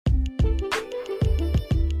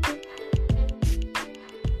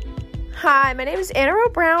Hi, my name is Anna Rowe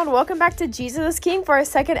Brown. Welcome back to Jesus is King for our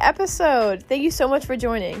second episode. Thank you so much for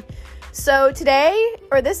joining. So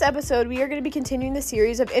this episode, we are going to be continuing the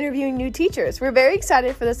series of interviewing new teachers. We're very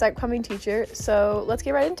excited for this upcoming teacher, so let's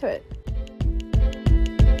get right into it.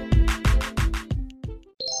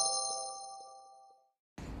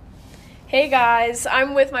 Hey guys,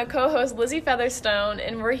 I'm with my co-host Lizzie Featherstone,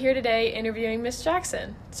 and we're here today interviewing Miss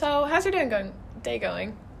Jackson. So, how's your day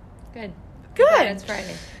going? Good. Good. It's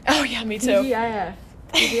Friday. Oh yeah, me too.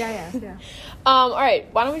 TGIF, yeah. All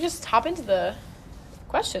right, why don't we just hop into the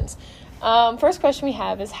questions? First question we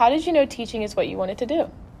have is, how did you know teaching is what you wanted to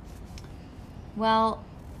do? Well,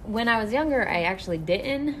 when I was younger, I actually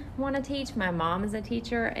didn't want to teach. My mom is a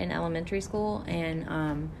teacher in elementary school,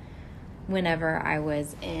 and whenever I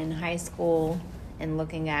was in high school and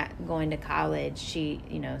looking at going to college, she,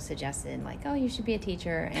 suggested like, oh, you should be a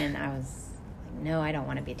teacher, and I was like, no, I don't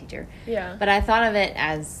want to be a teacher. Yeah. But I thought of it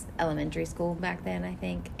as elementary school back then, I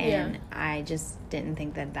think, and Yeah. I just didn't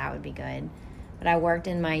think that would be good. But I worked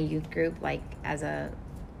in my youth group, as a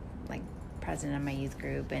president of my youth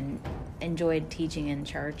group, and enjoyed teaching in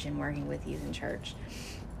church and working with youth in church.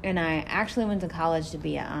 And I actually went to college to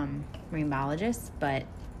be a marine biologist, but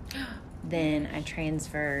then I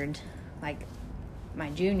transferred my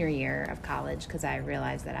junior year of college because I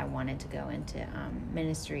realized that I wanted to go into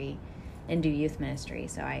ministry and do youth ministry.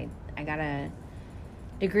 So I got a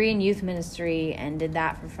degree in youth ministry and did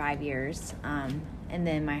that for 5 years. And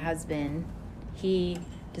then my husband, he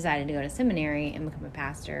decided to go to seminary and become a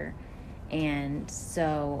pastor. And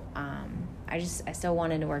so I still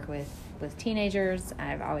wanted to work with teenagers.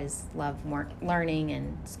 I've always loved learning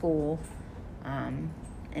and school,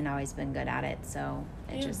 and always been good at it. So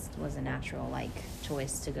it just was a natural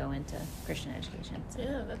choice to go into Christian education. So.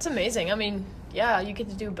 Yeah, that's amazing. I mean, yeah, you get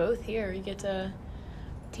to do both here. You get to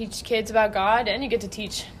teach kids about God, and you get to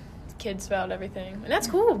teach kids about everything. And that's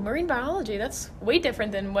cool. Marine biology, that's way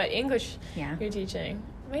different than what English you're teaching.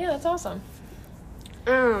 But yeah, that's awesome.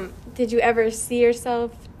 Did you ever see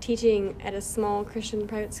yourself teaching at a small Christian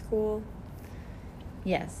private school?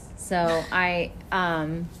 Yes. So I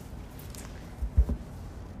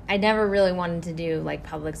never really wanted to do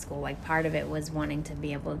public school. Part of it was wanting to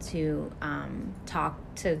be able to talk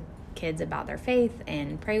to kids about their faith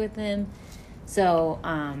and pray with them. So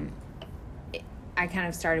I kind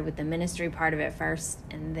of started with the ministry part of it first,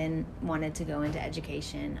 and then wanted to go into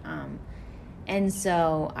education. And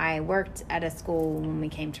so I worked at a school when we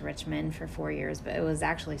came to Richmond for 4 years, but it was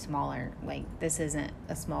actually smaller. This isn't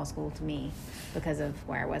a small school to me because of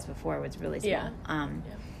where I was before. It was really small.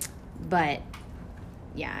 But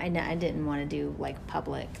yeah, I didn't want to do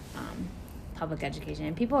public education.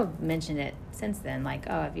 And people have mentioned it since then,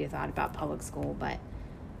 oh, have you thought about public school? But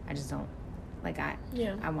I just don't.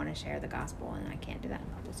 I want to share the gospel, and I can't do that in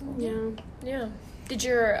public school. Yeah. Did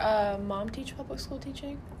your mom teach public school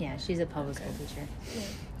teaching? Yeah, she's a public school teacher.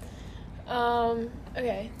 Yeah.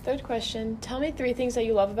 Okay, third question. Tell me 3 things that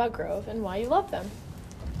you love about Grove and why you love them.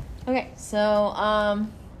 Okay, so I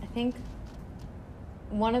think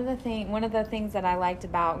one of the things that I liked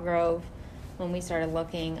about Grove when we started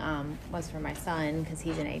looking was for my son, because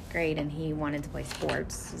he's in 8th grade and he wanted to play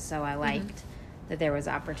sports. So I liked that there was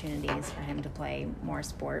opportunities for him to play more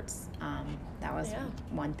sports. That was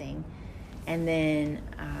one thing. And then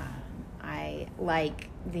I like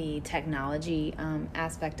the technology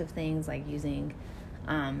aspect of things, like using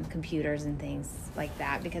computers and things like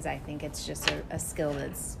that, because I think it's just a skill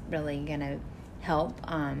that's really going to help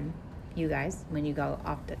you guys when you go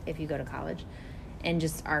if you go to college, and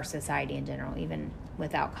just our society in general. Even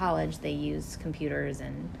without college, they use computers,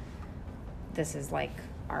 and this is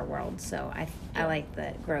our world. So I like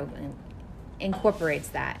that Grove incorporates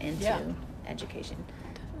that into education.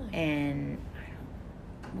 Definitely. And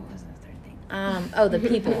what was the third thing? The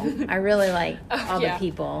people. I really like all the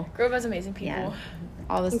people. Grove has amazing people. Yeah.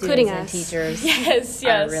 All the including students us. and teachers yes.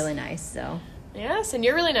 are really nice. So yes, and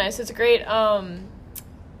you're really nice. It's a great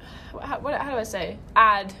how do I say?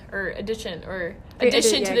 Addition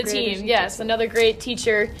to the team. Yes, another great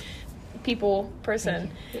teacher, people person.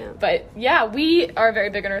 Yeah. But yeah, we are very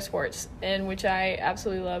big on our sports, and which I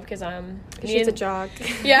absolutely love, because she's a jock.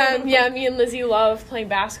 me and Lizzie love playing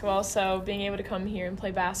basketball. So being able to come here and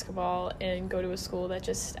play basketball and go to a school that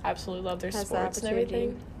just absolutely love their sports and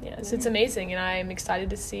everything. Yes, it's amazing, and I'm excited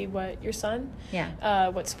to see what your son,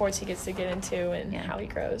 what sports he gets to get into and how he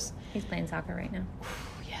grows. He's playing soccer right now.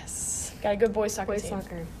 Yes, got a good boys soccer team.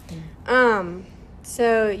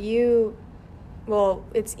 So well,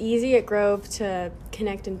 it's easy at Grove to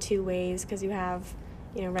connect in 2 ways, because you have,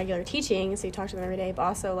 regular teaching, so you talk to them every day, but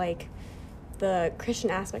also the Christian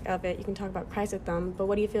aspect of it, you can talk about Christ with them, but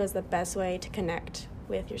what do you feel is the best way to connect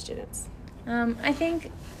with your students? I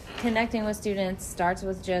think connecting with students starts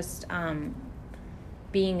with just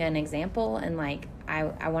being an example, and like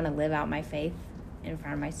I want to live out my faith in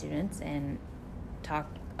front of my students and talk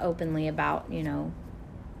openly about, you know,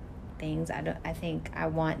 things. I think I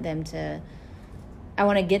want to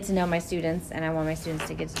get to know my students, and I want my students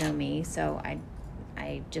to get to know me. So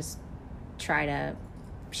I just try to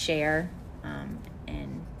share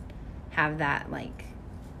and have that like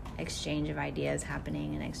exchange of ideas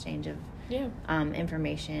happening, and exchange of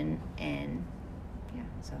information, and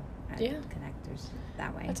so I connect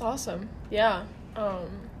that way. That's awesome. Yeah.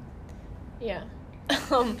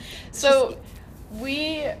 So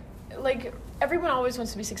we, like, everyone always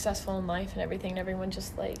wants to be successful in life and everything, and everyone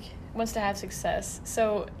just like wants to have success.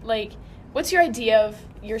 So like, what's your idea of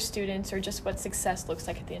your students, or just what success looks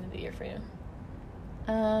like at the end of the year for you?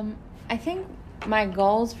 I think my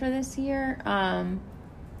goals for this year,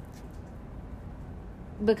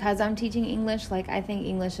 because I'm teaching English, like I think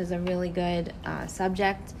English is a really good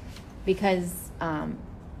subject, because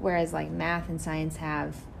whereas like math and science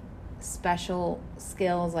have special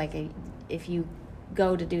skills, like if you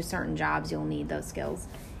go to do certain jobs, you'll need those skills.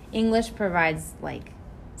 English provides like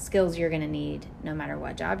skills you're going to need no matter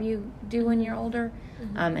what job you do when you're older.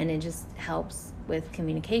 And it just helps with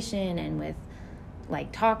communication, and with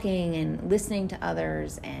like talking and listening to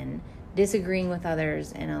others and disagreeing with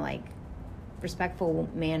others in a like respectful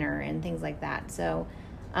manner and things like that. So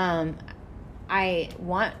I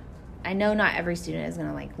know not every student is going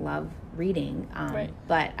to like love reading,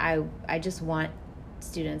 but I just want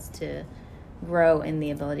students to grow in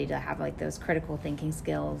the ability to have like those critical thinking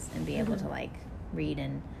skills, and be able to like read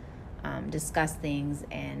and discuss things,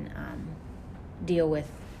 and deal with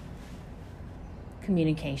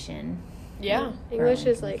communication. Yeah. English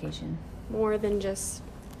is like more than just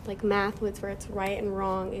like math, where it's right and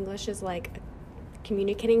wrong. English is like a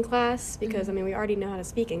communicating class, because I mean, we already know how to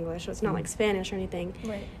speak English, so it's not like Spanish or anything.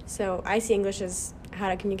 Right. So I see English as how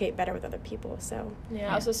to communicate better with other people. So I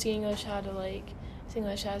also see English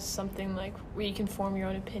English as something like where you can form your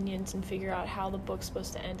own opinions and figure out how the book's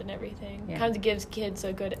supposed to end and everything. Kind of gives kids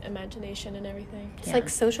a good imagination and everything. It's like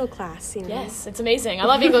social class, you know? Yes, it's amazing. I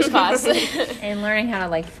love English class. And learning how to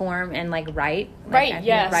like form and like write. Like, I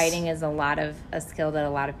think writing is a skill that a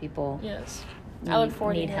lot of people I look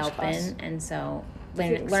forward need to help class. in, and so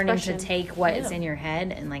learning to take what is in your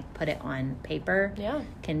head and like put it on paper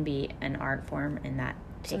can be an art form, and that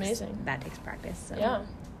takes amazing. That takes practice. So.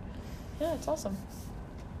 Yeah, it's awesome.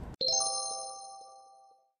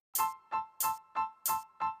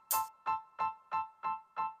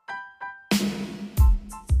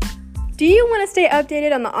 Do you want to stay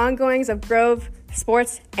updated on the ongoings of Grove,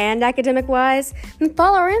 sports and academic-wise? Then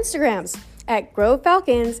follow our Instagrams at Grove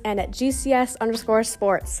Falcons and at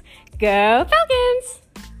GCS_sports. Go Falcons!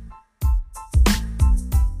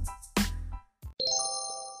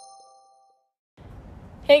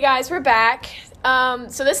 Hey guys, we're back.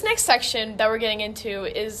 So this next section that we're getting into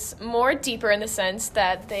is more deeper in the sense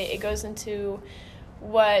that it goes into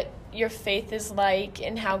what your faith is like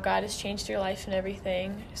and how God has changed your life and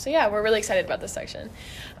everything. So yeah, we're really excited about this section.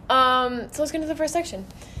 So let's get into the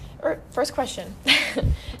first question.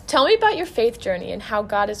 Tell me about your faith journey and how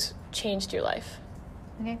God has changed your life.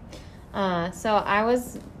 Okay. So I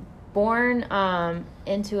was born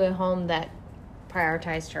into a home that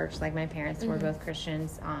prioritized church. Like my parents were both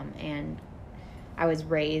Christians, and I was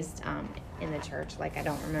raised in the church. Like I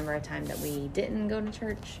don't remember a time that we didn't go to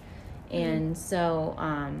church. And so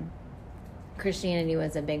Christianity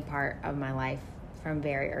was a big part of my life from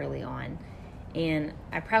very early on. And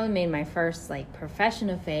I probably made my first like profession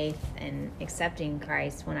of faith and accepting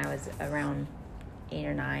Christ when I was around 8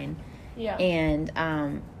 or 9. Yeah. And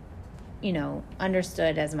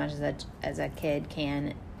understood as much as a kid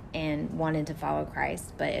can, and wanted to follow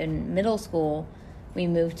Christ. But in middle school, we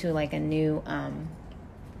moved to like a new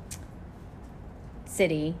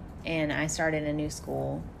city, and I started a new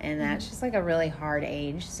school, and that's just like a really hard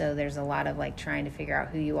age. So there's a lot of like trying to figure out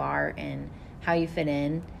who you are and how you fit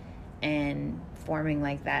in, and forming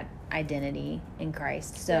like that identity in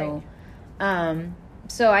Christ. So,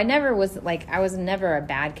 so I was never a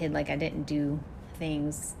bad kid. Like I didn't do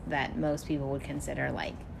things that most people would consider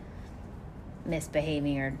like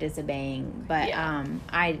misbehaving or disobeying, but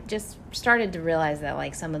I just started to realize that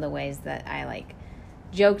like some of the ways that I like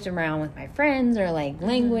joked around with my friends, or like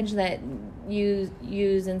language that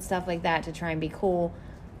use and stuff like that to try and be cool,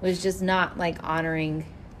 was just not like honoring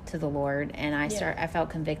to the Lord. And I felt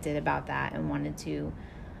convicted about that, and wanted to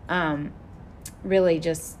really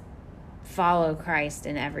just follow Christ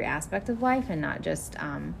in every aspect of life and not just,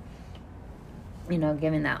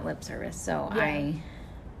 giving that lip service. So I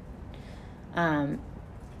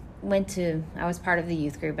was part of the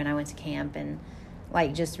youth group, and I went to camp, and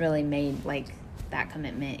like just really made like that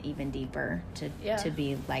commitment even deeper to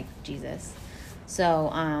be like Jesus. So,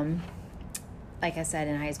 like I said,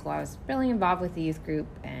 in high school, I was really involved with the youth group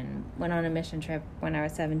and went on a mission trip when I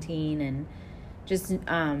was 17, and just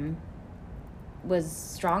was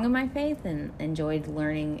strong in my faith and enjoyed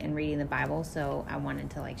learning and reading the Bible. So I wanted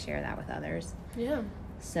to like share that with others. Yeah.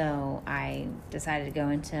 So I decided to go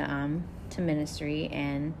into to ministry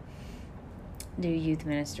and do youth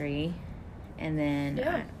ministry, and then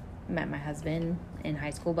I met my husband in high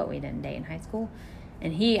school, but we didn't date in high school.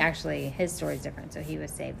 And his story is different. So he was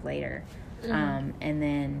saved later, and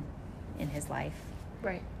then in his life,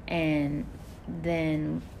 right? And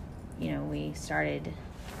then we started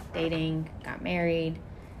dating, got married,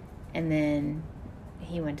 and then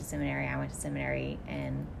he went to seminary, I went to seminary,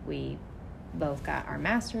 and we both got our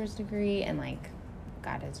master's degree, and like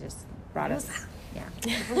God has just brought us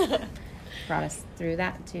through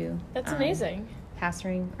that too. That's amazing.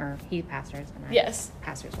 Pastoring, or he pastors, and I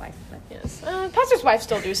pastor's wife. But yes, pastor's wife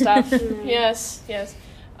still do stuff. yes.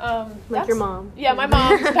 Like your mom. Yeah, my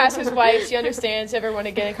mom's a pastor's wife. She understands. Ever want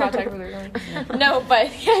to get in contact with her? No,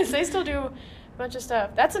 but yes, they still do a bunch of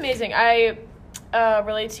stuff. That's amazing. I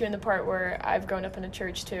relate to you in the part where I've grown up in a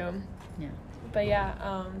church too. Yeah. But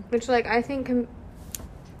yeah. Which, like, I think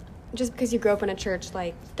just because you grew up in a church,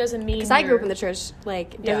 like, doesn't mean. Because I grew up in the church,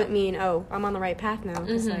 like, doesn't mean, oh, I'm on the right path now.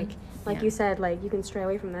 Because, like you said, like, you can stray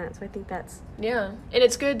away from that. So I think that's. Yeah, and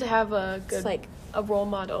it's good to have a role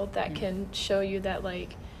model that can show you that,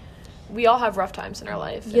 like, we all have rough times in our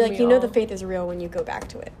life. You know the faith is real when you go back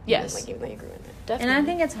to it. Yes. Even though you grew in it. Definitely. And I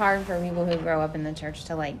think it's hard for people who grow up in the church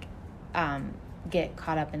to, like, get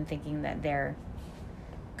caught up in thinking that they're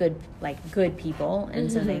good people,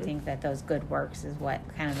 and so they think that those good works is what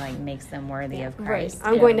kind of, like, makes them worthy of Christ.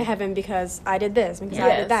 Right. I'm going to heaven because I did this, because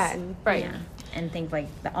I did that. And, and think, like,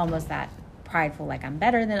 almost that prideful, like, I'm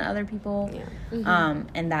better than other people. Yeah.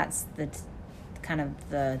 And that's kind of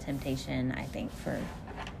the temptation, I think, for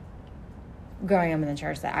growing up in the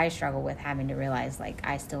church that I struggle with, having to realize, like,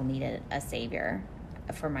 I still needed a savior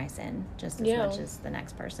for my sin just as much as the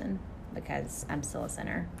next person, because I'm still a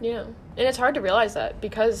sinner. Yeah. And it's hard to realize that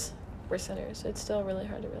because we're sinners. It's still really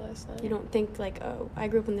hard to realize that. You don't think, like, oh, I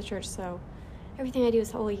grew up in the church, so everything I do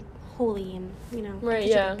is holy and, right,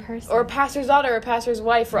 yeah. Or a pastor's daughter or a pastor's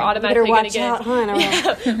wife, we're automatically going to get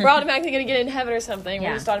we're automatically going to get in heaven or something.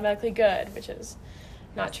 We're just automatically good, which is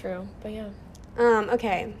not true. But yeah.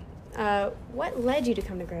 Okay. What led you to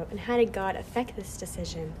come to Grove, and how did God affect this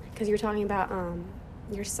decision? Because you were talking about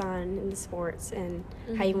your son and the sports and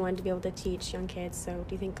how you wanted to be able to teach young kids. So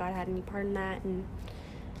do you think God had any part in that, and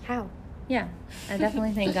how? Yeah, I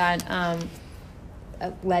definitely think God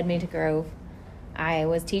led me to Grove. I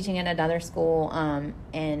was teaching at another school,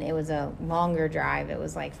 and it was a longer drive. It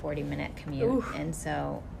was like 40-minute commute. Oof. And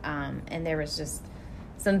so and there was just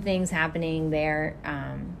some things happening there.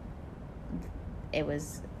 It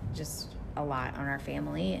was just a lot on our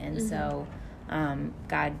family, and so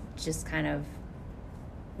God just kind of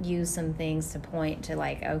used some things to point to,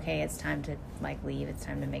 like, okay, it's time to, like, leave. It's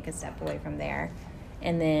time to make a step away from there.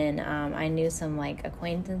 And then I knew some, like,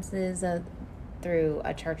 acquaintances through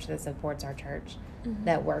a church that supports our church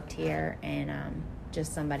that worked here, and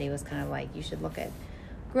just somebody was kind of like, you should look at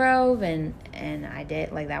Grove, and I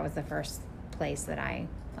did. Like, that was the first place that I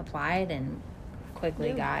applied and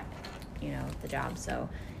quickly got the job. So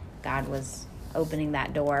God was opening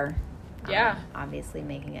that door, obviously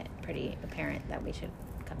making it pretty apparent that we should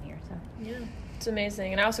come here. So it's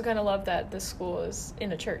amazing. And I also kind of love that this school is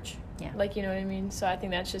in a church. Yeah, like, you know what I mean. So I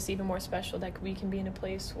think that's just even more special, that we can be in a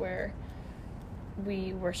place where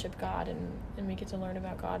we worship God and we get to learn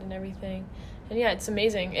about God and everything. And it's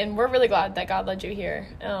amazing, and we're really glad that God led you here.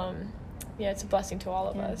 It's a blessing to all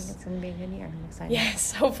of us. I think it's going to be a good year. I'm excited.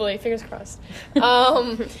 Yes, hopefully. Fingers crossed.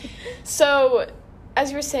 So, as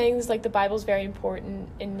you were saying, like, the Bible's very important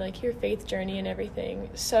in, like, your faith journey and everything.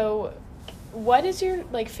 So, what is your,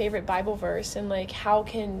 like, favorite Bible verse, and, like, how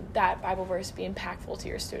can that Bible verse be impactful to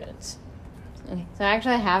your students? Okay, so I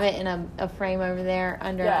actually have it in a frame over there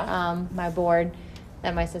under my board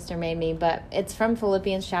that my sister made me, but it's from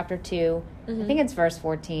Philippians chapter 2. I think it's verse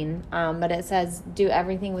 14, but it says, do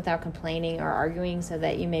everything without complaining or arguing, so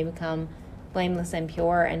that you may become blameless and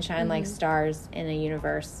pure and shine like stars in a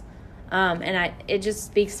universe. And it just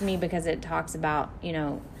speaks to me because it talks about,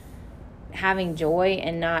 having joy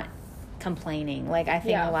and not complaining. Like, I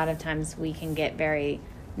think a lot of times we can get very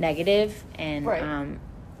negative and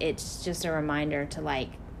it's just a reminder to, like,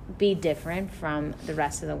 be different from the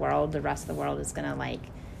rest of the world. The rest of the world is going to, like,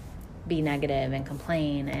 be negative and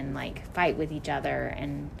complain and, like, fight with each other.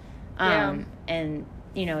 And, and,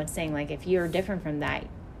 you know, it's saying, like, if you're different from that,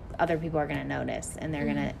 other people are going to notice, and they're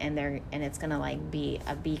going to, and it's going to, like, be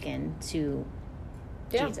a beacon to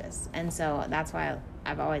Jesus. And so that's why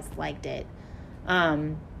I've always liked it.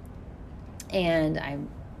 And I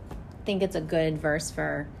think it's a good verse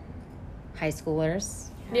for high schoolers.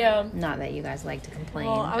 Yeah. Not that you guys like to complain.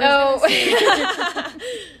 Well, I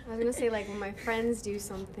was gonna say, like, when my friends do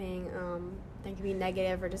something that can be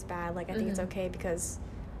negative or just bad, like, I think it's okay because,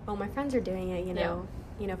 my friends are doing it, you know.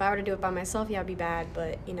 You know, if I were to do it by myself, it'd be bad,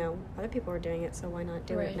 but, you know, other people are doing it, so why not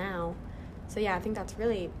do it now? So, yeah, I think that's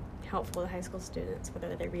really helpful to high school students,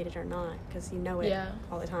 whether they read it or not, because you know it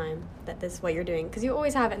all the time, that this is what you're doing. Because you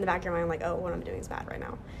always have it in the back of your mind, like, what I'm doing is bad right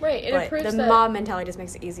now. Right, and but it proves the that mob mentality just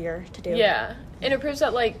makes it easier to do. Yeah, and it proves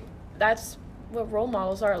that, like, that's what role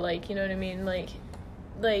models are like, you know what I mean? Like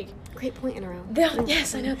great point, in a row.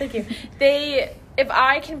 Yes, I know, thank you. If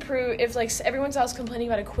I can prove, if, like, everyone else complaining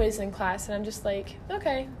about a quiz in class, and I'm just like,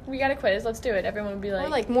 okay, we got a quiz, let's do it. Everyone would be like... Or,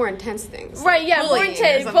 like, more intense things. Right, yeah, more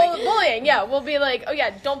intense. Bullying, yeah. We'll be like, oh,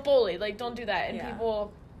 yeah, don't bully. Like, don't do that. And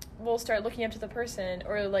people will start looking up to the person,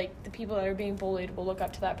 or, like, the people that are being bullied will look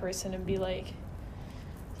up to that person and be like,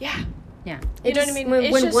 yeah. Yeah. You know what I mean?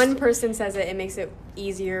 When one person says it, it makes it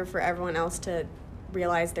easier for everyone else to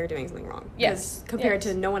realize they're doing something wrong. Yes. Compared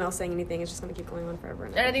to no one else saying anything, it's just going to keep going on forever.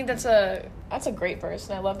 And I think that's a great verse,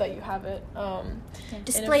 and I love that you have it.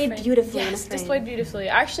 Displayed beautifully. Yes, displayed beautifully.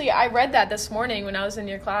 Actually, I read that this morning when I was in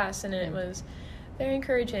your class, and it was very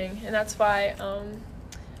encouraging. And that's why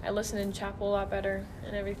I listen in chapel a lot better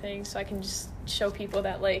and everything, so I can just show people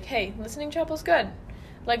that, like, hey, listening chapel's good.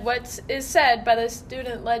 Like, what is said by the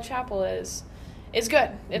student-led chapel is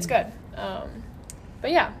good. It's good.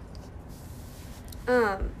 But yeah.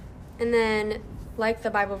 And then, like the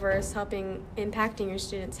Bible verse, impacting your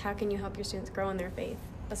students, how can you help your students grow in their faith,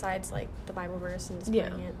 besides, like, the Bible verse and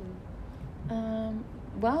displaying it?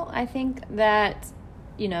 Well, I think that,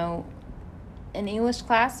 you know, in English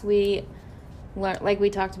class, we like we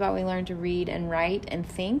talked about, we learn to read and write and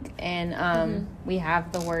think, and we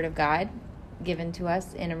have the Word of God given to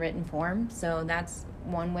us in a written form. So that's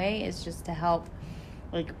one way, is just to help,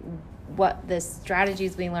 like, what the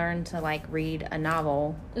strategies we learn to, like, read a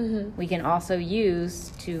novel, we can also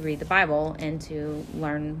use to read the Bible and to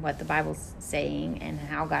learn what the Bible's saying and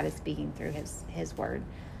how God is speaking through his word.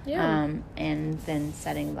 Yeah. And then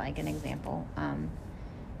setting, like, an example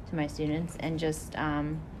to my students, and just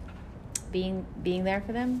being there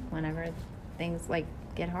for them whenever things, like,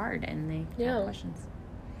 get hard and they have questions.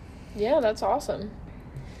 Yeah, that's awesome.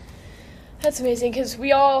 That's amazing, because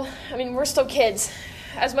we're still kids.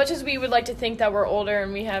 As much as we would like to think that we're older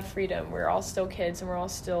and we have freedom, we're all still kids, and we're all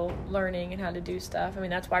still learning and how to do stuff. I mean,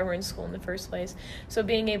 that's why we're in school in the first place. So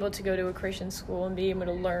being able to go to a Christian school and be able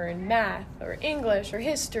to learn math or English or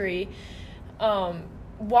history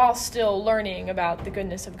while still learning about the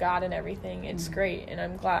goodness of God and everything, it's great. And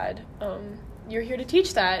I'm glad you're here to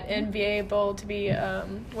teach that and be able to be,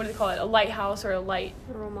 what do they call it, a lighthouse or a light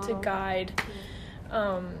to guide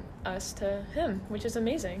us to Him, which is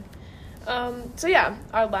amazing. So yeah,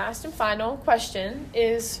 our last and final question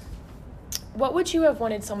is, what would you have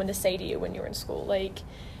wanted someone to say to you when you were in school? Like,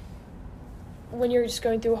 when you're just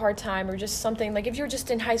going through a hard time, or just something, like, if you're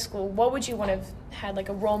just in high school, what would you want to have had, like,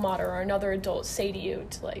 a role model or another adult say to you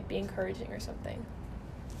to, like, be encouraging or something?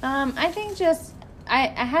 I think just, I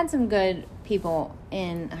had some good people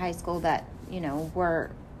in high school that, you know,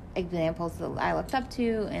 were examples that I looked up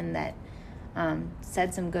to and that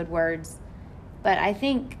said some good words. But I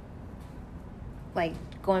think, like,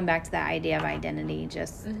 going back to that idea of identity,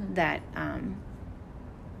 just that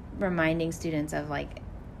reminding students of, like,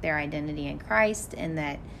 their identity in Christ, and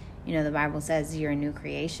that, you know, the Bible says you're a new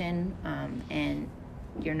creation, and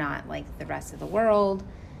you're not like the rest of the world.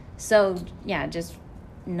 So yeah, just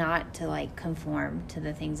not to, like, conform to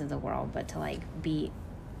the things of the world, but to, like, be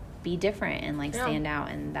different and, like, stand out,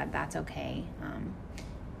 and that's okay.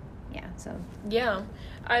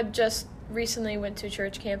 I just recently went to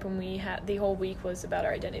church camp, and we had, the whole week was about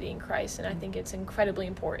our identity in Christ, and I think it's incredibly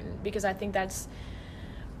important, because I think it's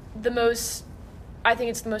the most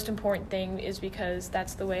important thing, is because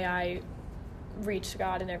that's the way I reached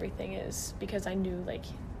God and everything, is because I knew, like,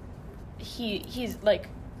 he's like,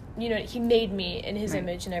 you know, he made me in his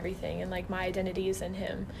image and everything, and, like, my identity is in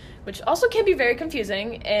him, which also can be very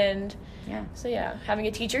confusing. And having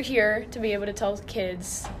a teacher here to be able to tell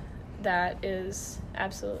kids that is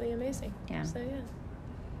absolutely amazing.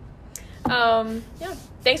 Yeah.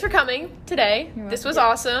 Thanks for coming today. This was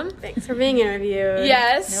awesome. Thanks for being interviewed.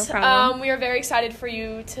 Yes. No problem. We are very excited for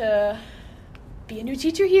you to be a new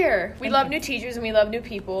teacher here. We love new teachers and we love new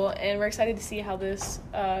people, and we're excited to see how this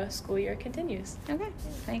school year continues. Okay,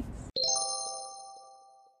 thanks.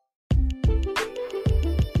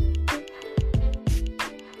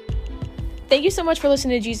 Thank you so much for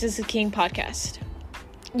listening to Jesus is King podcast.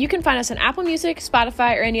 You can find us on Apple Music,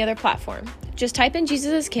 Spotify, or any other platform. Just type in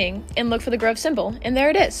Jesus is King and look for the Grove symbol, and there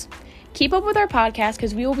it is. Keep up with our podcast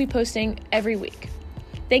because we will be posting every week.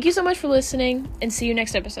 Thank you so much for listening, and see you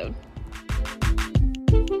next episode.